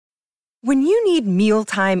When you need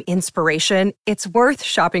mealtime inspiration, it's worth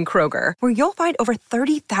shopping Kroger, where you'll find over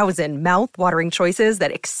 30,000 mouth-watering choices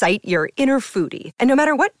that excite your inner foodie. And no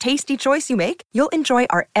matter what tasty choice you make, you'll enjoy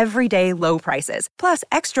our everyday low prices, plus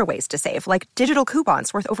extra ways to save, like digital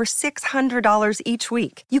coupons worth over $600 each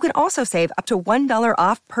week. You can also save up to $1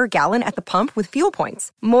 off per gallon at the pump with fuel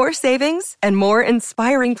points. More savings and more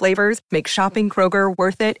inspiring flavors make shopping Kroger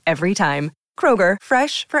worth it every time. Kroger,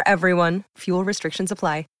 fresh for everyone. Fuel restrictions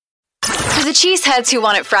apply. For the cheeseheads who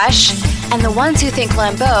want it fresh, and the ones who think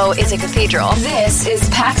Lambeau is a cathedral, this is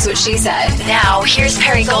Pax What She Said. Now, here's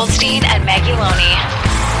Perry Goldstein and Maggie Loney.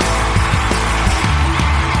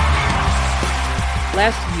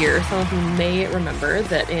 Last year, some of you may remember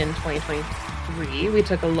that in 2023, we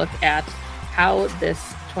took a look at how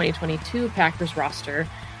this 2022 Packers roster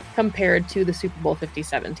compared to the Super Bowl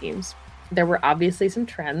 57 teams. There were obviously some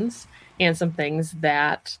trends and some things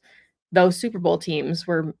that those Super Bowl teams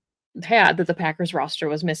had that the Packers roster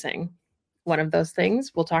was missing. One of those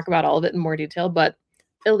things, we'll talk about all of it in more detail, but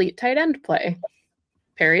elite tight end play.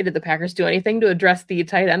 Perry, did the Packers do anything to address the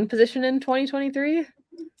tight end position in 2023?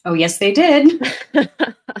 Oh, yes, they did.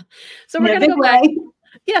 So we're going to go back.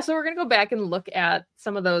 Yeah, so we're going to go back and look at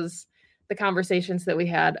some of the conversations that we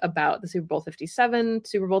had about the Super Bowl 57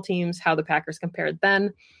 Super Bowl teams, how the Packers compared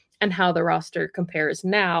then, and how the roster compares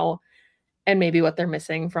now, and maybe what they're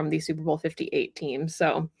missing from the Super Bowl 58 team.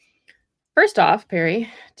 So first off, Perry,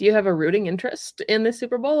 do you have a rooting interest in this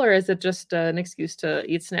Super Bowl, or is it just an excuse to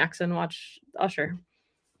eat snacks and watch Usher?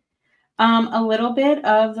 A little bit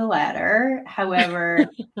of the latter. However,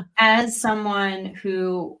 as someone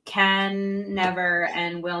who can never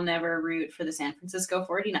and will never root for the San Francisco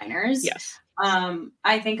 49ers, yes,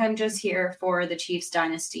 I think I'm just here for the Chiefs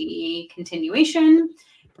dynasty continuation.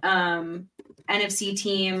 NFC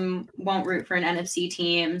team won't root for an NFC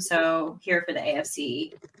team, so here for the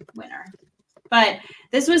AFC winner. But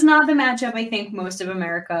this was not the matchup I think most of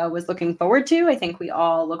America was looking forward to. I think we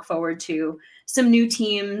all look forward to some new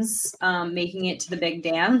teams making it to the big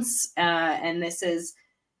dance. And this is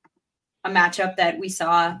a matchup that we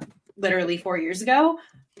saw literally 4 years ago.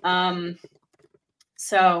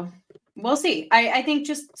 So we'll see. I think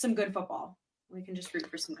just some good football. We can just root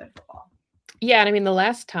for some good football. Yeah, and I mean, the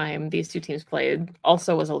last time these two teams played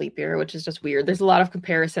also was a leap year, which is just weird. There's a lot of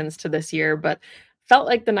comparisons to this year, but felt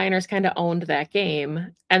like the Niners kind of owned that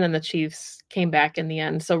game, and then the Chiefs came back in the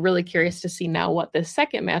end. So really curious to see now what this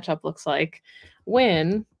second matchup looks like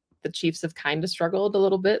when the Chiefs have kind of struggled a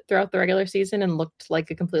little bit throughout the regular season and looked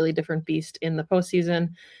like a completely different beast in the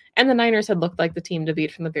postseason. And the Niners had looked like the team to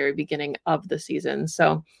beat from the very beginning of the season.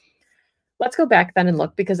 So let's go back then and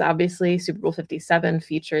look, because obviously Super Bowl 57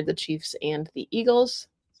 featured the Chiefs and the Eagles.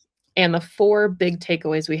 And the four big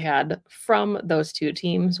takeaways we had from those two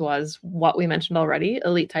teams was what we mentioned already: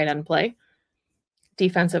 elite tight end play,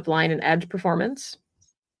 defensive line and edge performance,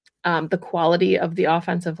 the quality of the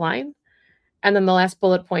offensive line, and then the last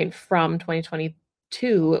bullet point from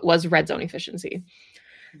 2022 was red zone efficiency.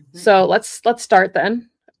 Mm-hmm. So let's start then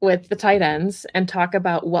with the tight ends and talk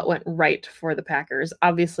about what went right for the Packers.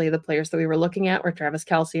 Obviously, the players that we were looking at were Travis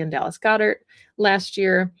Kelce and Dallas Goedert last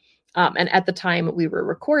year. And at the time we were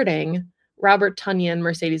recording, Robert Tonyan,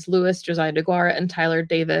 Mercedes Lewis, Josiah DeGuara, and Tyler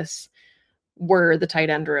Davis were the tight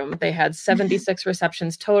end room. They had 76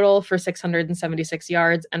 receptions total for 676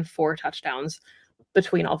 yards and 4 touchdowns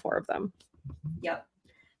between all four of them. Yep.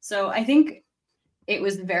 So I think it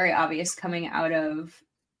was very obvious coming out of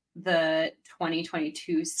the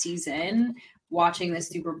 2022 season, watching the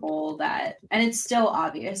Super Bowl, that, and it's still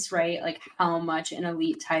obvious, right? Like how much an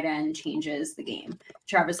elite tight end changes the game.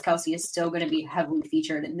 Travis Kelce is still going to be heavily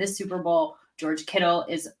featured in this Super Bowl. George Kittle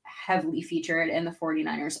is heavily featured in the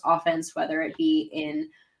 49ers offense, whether it be in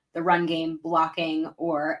the run game, blocking,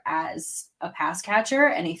 or as a pass catcher.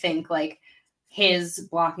 And I think like his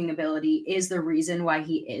blocking ability is the reason why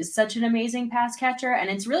he is such an amazing pass catcher. And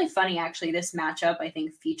it's really funny, actually, this matchup, I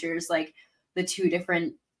think, features like the two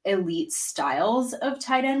different elite styles of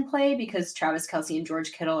tight end play, because Travis Kelce and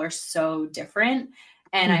George Kittle are so different.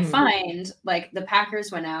 And I find like the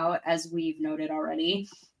Packers went out, as we've noted already,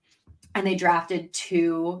 and they drafted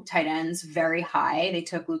 2 tight ends very high. They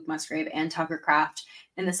took Luke Musgrave and Tucker Kraft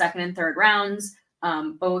in the 2nd and 3rd rounds.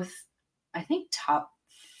 Both, I think, top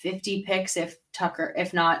 50 picks, if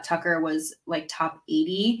not Tucker was like top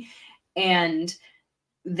 80. And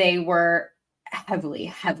they were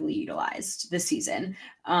heavily utilized this season.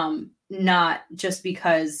 Not just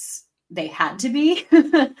because they had to be,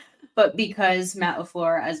 but because Matt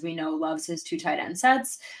LaFleur, as we know, loves his 2 tight end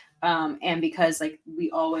sets. And because like we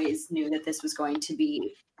always knew that this was going to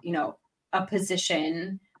be, you know, a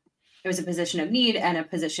position it was a position of need and a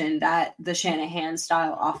position that the Shanahan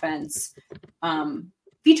style offense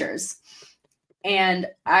features. And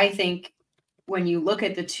I think when you look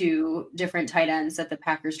at the two different tight ends that the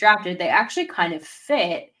Packers drafted, they actually kind of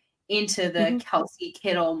fit into the Kelsey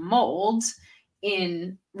Kittle mold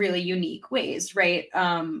in really unique ways, right?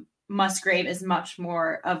 Musgrave is much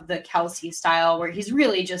more of the Kelsey style where he's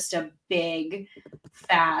really just a big,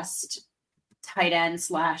 fast tight end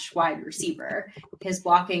 / wide receiver. His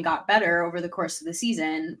blocking got better over the course of the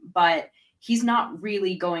season, but he's not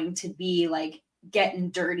really going to be like getting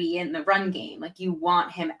dirty in the run game. Like you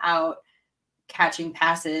want him out catching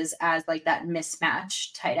passes as like that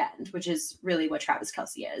mismatch tight end, which is really what Travis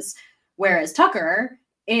Kelce is. Whereas Tucker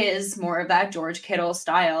is more of that George Kittle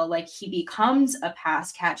style. Like he becomes a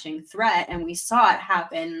pass catching threat. And we saw it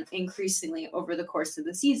happen increasingly over the course of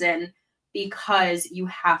the season because you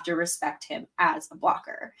have to respect him as a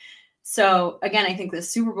blocker. So again, I think the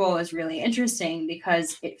Super Bowl is really interesting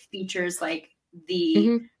because it features like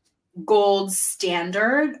the gold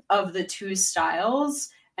standard of the two styles,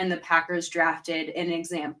 and the Packers drafted an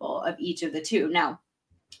example of each of the two. Now,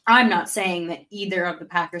 I'm not saying that either of the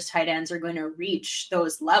Packers tight ends are going to reach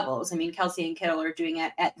those levels. I mean, Kelsey and Kittle are doing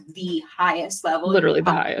it at the highest level. Literally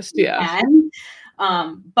the highest, yeah.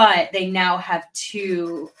 But they now have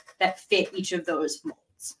two that fit each of those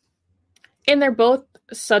molds. And they're both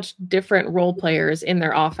such different role players in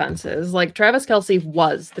their offenses. Like Travis Kelce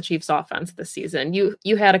was the Chiefs offense this season.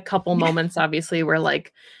 You had a couple moments, obviously, where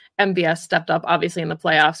like MVS stepped up, obviously, in the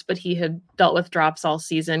playoffs, but he had dealt with drops all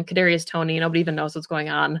season. Kadarius Toney, nobody even knows what's going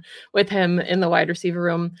on with him in the wide receiver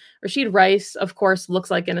room. Rashid Rice, of course,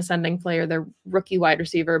 looks like an ascending player, their rookie wide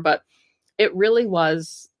receiver, but it really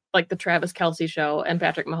was like the Travis Kelce show and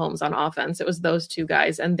Patrick Mahomes on offense. It was those two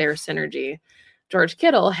guys and their synergy. George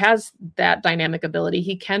Kittle has that dynamic ability.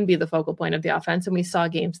 He can be the focal point of the offense. And we saw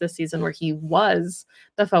games this season where he was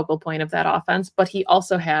the focal point of that offense, but he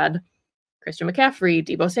also had Christian McCaffrey,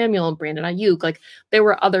 Deebo Samuel, Brandon Ayuk. Like there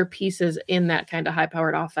were other pieces in that kind of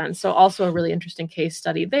high-powered offense. So also a really interesting case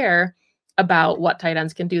study there about what tight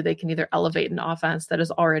ends can do. They can either elevate an offense that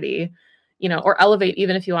is already, or elevate,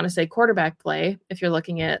 even if you want to say quarterback play, if you're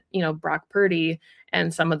looking at, Brock Purdy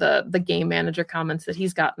and some of the game manager comments that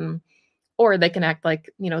he's gotten, or they can act like,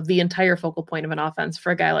 the entire focal point of an offense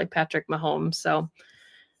for a guy like Patrick Mahomes. So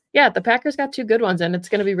yeah, the Packers got two good ones, and it's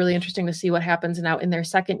going to be really interesting to see what happens now in their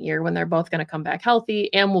second year when they're both going to come back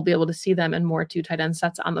healthy, and we'll be able to see them in more two tight end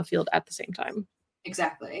sets on the field at the same time.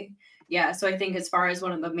 Exactly. Yeah. So I think as far as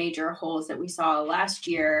one of the major holes that we saw last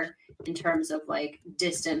year in terms of like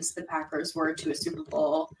distance the Packers were to a Super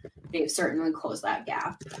Bowl, they've certainly closed that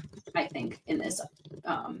gap, I think, in this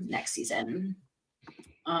next season.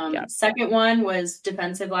 Second one was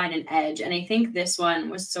defensive line and edge. And I think this one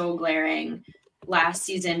was so glaring last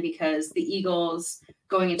season because the Eagles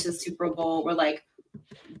going into the Super Bowl were like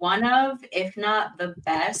one of, if not the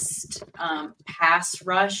best pass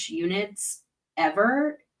rush units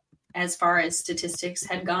ever as far as statistics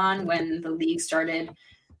had gone when the league started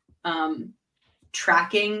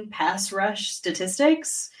tracking pass rush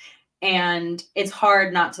statistics. And it's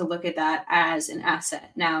hard not to look at that as an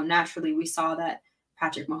asset. Now, naturally, we saw that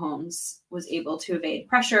Patrick Mahomes was able to evade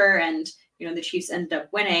pressure and, the Chiefs ended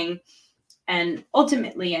up winning. And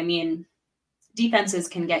ultimately, I mean, defenses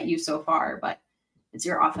can get you so far, but it's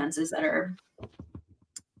your offenses that are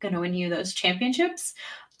going to win you those championships.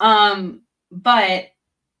 But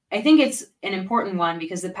I think it's an important one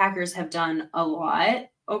because the Packers have done a lot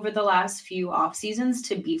over the last few off seasons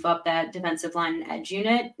to beef up that defensive line and edge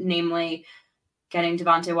unit, namely getting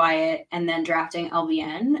Devontae Wyatt and then drafting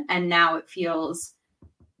LVN. And now it feels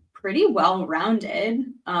pretty well-rounded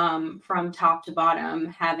from top to bottom,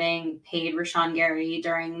 having paid Rashawn Gary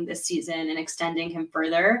during this season and extending him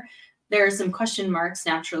further. There are some question marks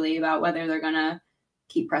naturally about whether they're going to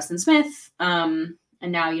keep Preston Smith.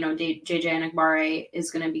 And now, JJ Enagbare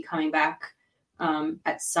is going to be coming back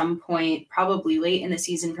at some point, probably late in the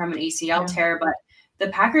season from an ACL tear. But the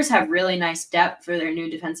Packers have really nice depth for their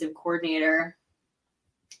new defensive coordinator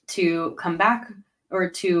to come back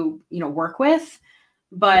or to, work with.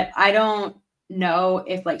 But I don't know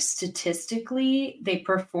if like statistically they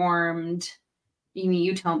performed,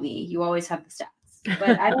 you tell me, you always have the stats,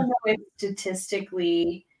 but I don't know if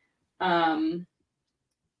statistically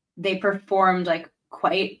they performed like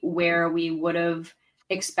quite where we would have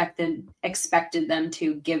expected them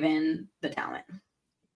to given the talent.